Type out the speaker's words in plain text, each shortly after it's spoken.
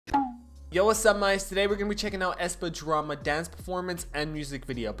Yo, what's up, mice? Today we're gonna be checking out aespa drama, dance performance, and music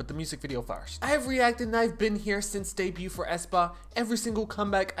video, but the music video first. I have reacted and I've been here since debut for aespa. Every single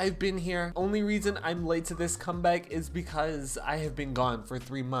comeback I've been here. Only reason I'm late to this comeback is because I have been gone for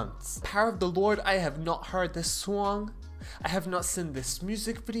 3 months. Power of the Lord, I have not heard this song. I have not seen this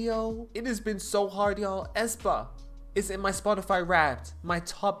music video. It has been so hard, y'all. aespa is in my Spotify Wrapped, my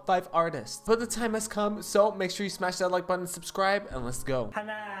top 5 artists. But the time has come, so make sure you smash that like button, subscribe, and let's go.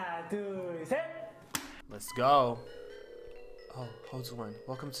 하나, 둘, 셋. Let's go. Oh, hold on.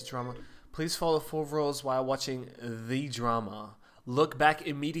 Welcome to drama. Please follow full rules while watching the drama. Look back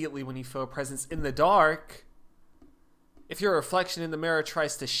immediately when you feel a presence in the dark. If your reflection in the mirror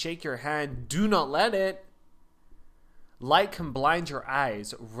tries to shake your hand, do not let it. Light can blind your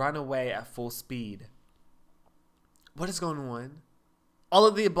eyes. Run away at full speed. What is going on? All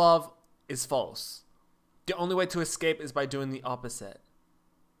of the above is false. The only way to escape is by doing the opposite.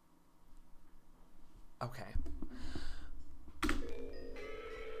 Okay.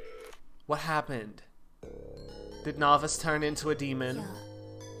 What happened? Did Novice turn into a demon?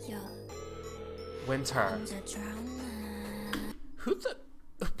 Winter. Who the...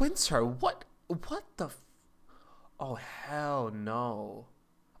 Winter? What the... Oh, hell no.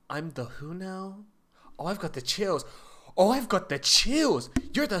 I'm the who now? Oh, I've got the chills. Oh, I've got the chills.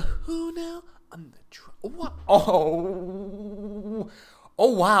 You're the who now? I'm the... What? Oh...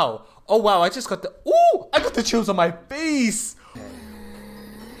 Oh wow! Oh wow! I just got the I got the chills on my face.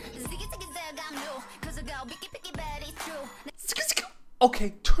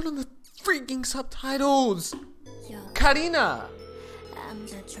 Okay, turn on the freaking subtitles. Karina.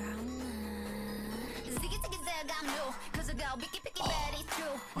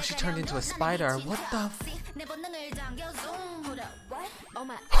 Oh, she turned into a spider. What the?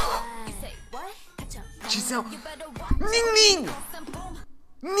 Giselle. Ning Ning.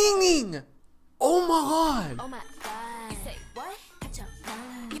 Ning Ning! Oh my god!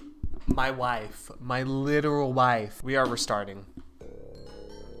 My wife. My literal wife. We are restarting.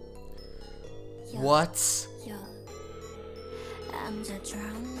 What?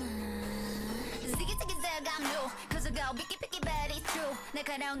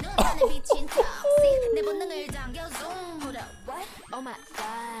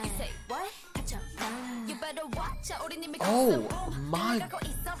 Oh my god.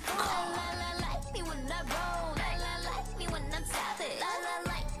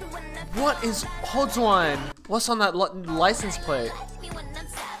 What is... Hold on. What's on that license plate?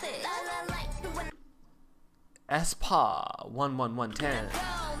 aespa 11110.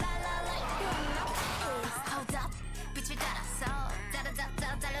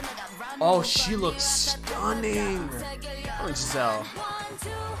 Oh, she looks stunning. Oh, Giselle.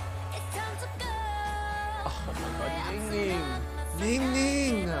 Oh my god, Ning Ning. Ning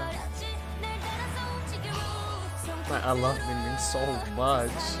Ning. I love Ning Ning so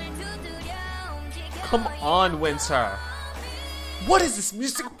much. Come on, Winter. What is this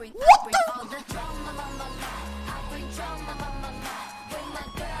music? What the?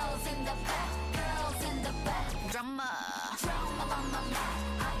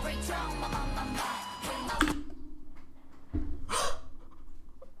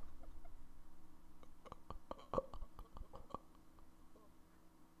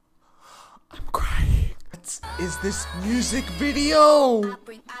 I'm crying. What is this music video?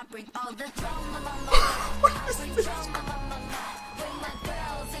 What is this?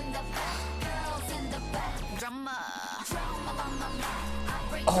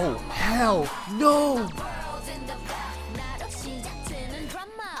 Oh, hell no!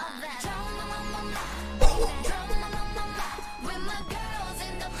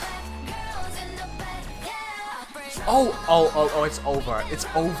 Oh, it's over. It's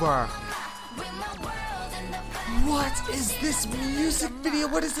over. What is this music video?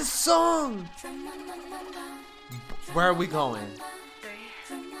 What is this song? Where are we going?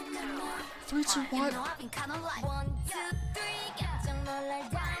 3, 2, 1.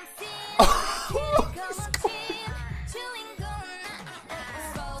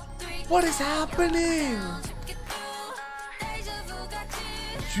 What is happening?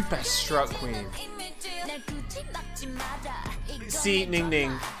 You best struck, queen. See, Ning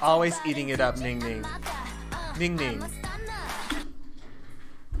Ning, always eating it up, Ning Ning. Ning Ning.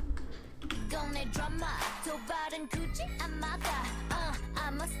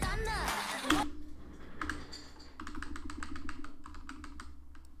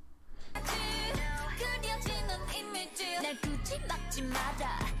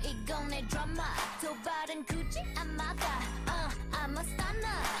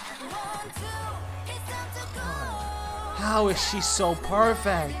 How is she so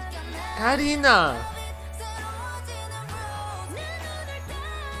perfect? Karina.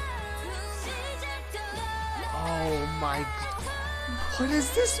 Oh my. What is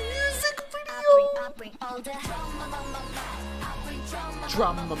this music video?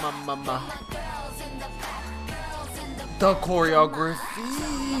 Drama mama. The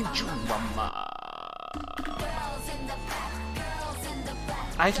choreography. Drama.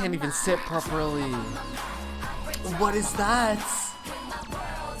 I can't even sit properly. What is that?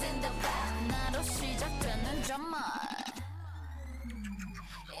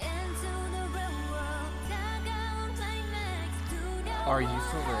 Are you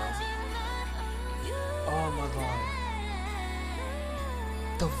for real? Oh my god.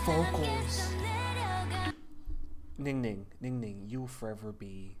 The vocals. Ning Ning, you'll forever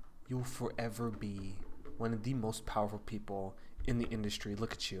be one of the most powerful people in the industry.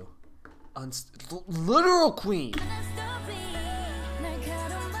 Look at you. Literal queen.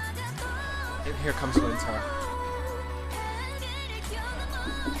 And here comes Winter.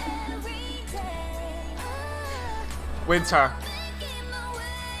 Winter.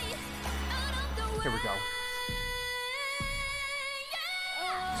 Here we go.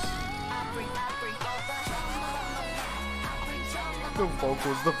 The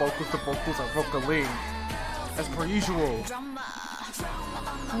vocals are vocaling as per usual.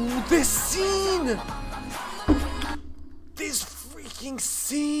 Ooh, this scene! This freaking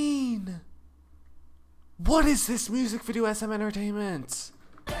scene! What is this music video, SM Entertainment?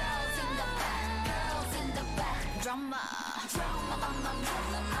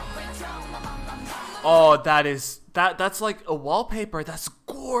 Oh, that's like a wallpaper. That's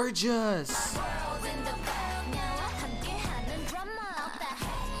gorgeous.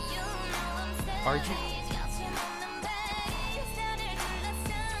 Are you?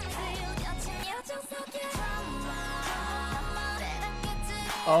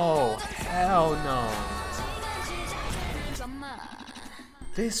 Oh, hell no.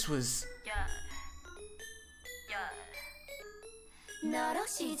 This was...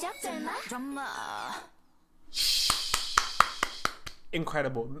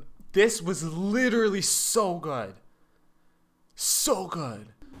 incredible. This was literally so good. So good.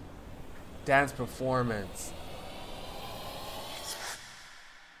 Dance performance.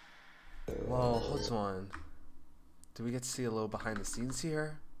 Whoa, hold on. Do we get to see a little behind the scenes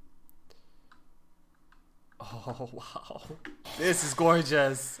here? Oh, wow. This is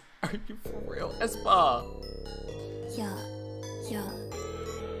gorgeous. Are you for real? aespa. Yeah,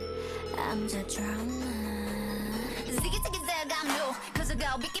 I'm the drama.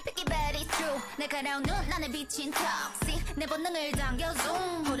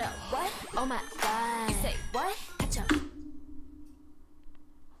 What? Oh my god. You say what?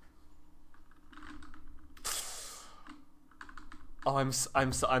 Oh, I'm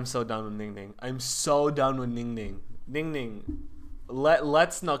so done with Ning Ning. I'm so done with Ning Ning. Ning Ning,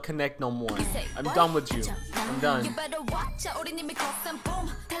 let's not connect no more. I'm done with you. I'm done. You better watch out.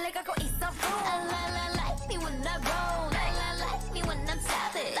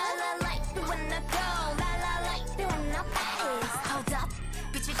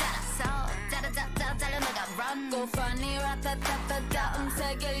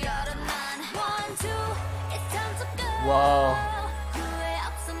 Wow.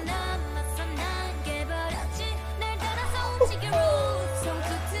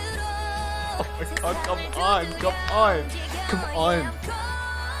 Oh my god, come on.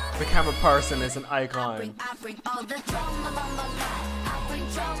 The camera person is an icon.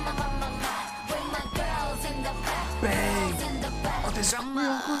 Bang! Oh, this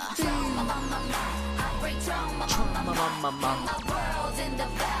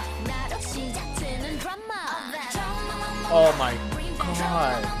oh my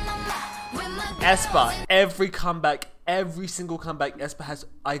god. aespa, every comeback, every single comeback, aespa has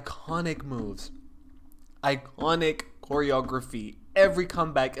iconic moves. Iconic choreography. Every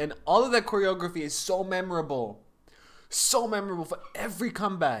comeback. And all of that choreography is so memorable. So memorable for every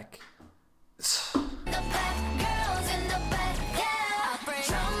comeback.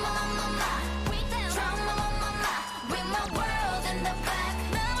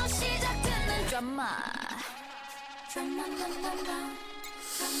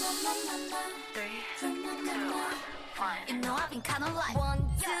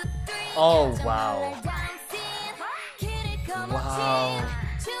 Oh wow. Wow.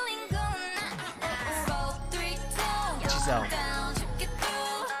 Giselle.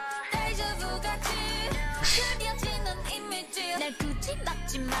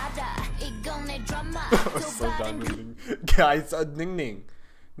 So done with Ning. Guys, Ning Ning.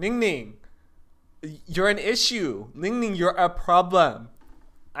 Ning Ning. You're an issue. Ning Ning, you're a problem.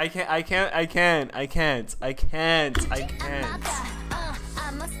 I can't.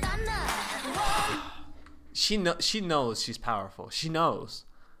 She knows she's powerful. She knows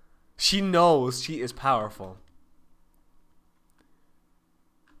she is powerful.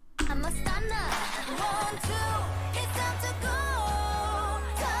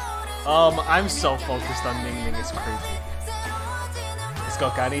 I'm so focused on Ning Ning, it's crazy. Let's go,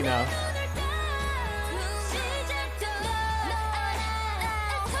 Karina.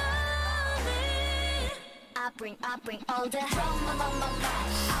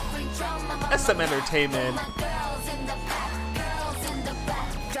 SM Entertainment.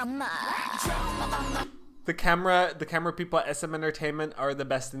 The camera people at SM Entertainment are the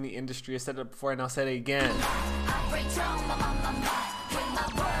best in the industry. I said it before and I'll say it again.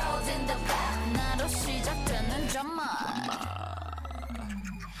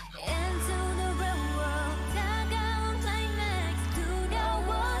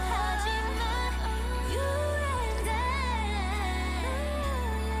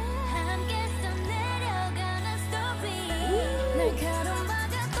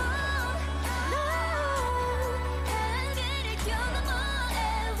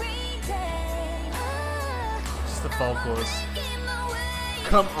 Just the vocals.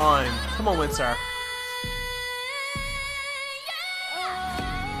 Come on, Windsor.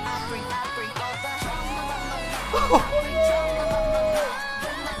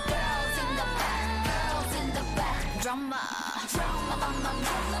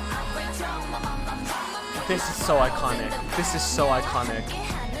 This is so iconic. This is so iconic.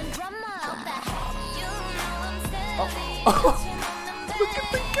 Oh. Look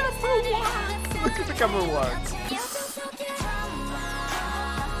at the camera work. Look at the camera work.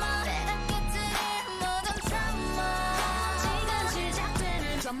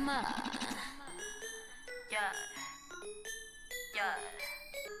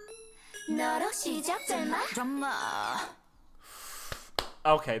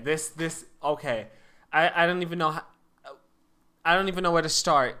 Okay, this okay. I don't even know how, I don't even know where to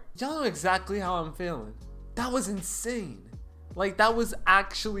start. Y'all know exactly how I'm feeling. That was insane. Like, that was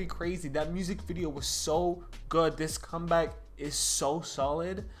actually crazy. That music video was so good. This comeback is so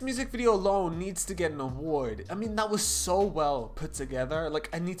solid. Music video alone needs to get an award. I mean, that was so well put together. Like,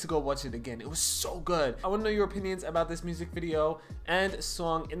 I need to go watch it again. It was so good. I want to know your opinions about this music video and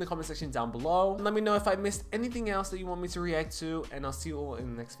song in the comment section down below. And let me know if I missed anything else that you want me to react to, and I'll see you all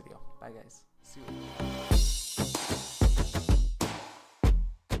in the next video. Bye guys. See you.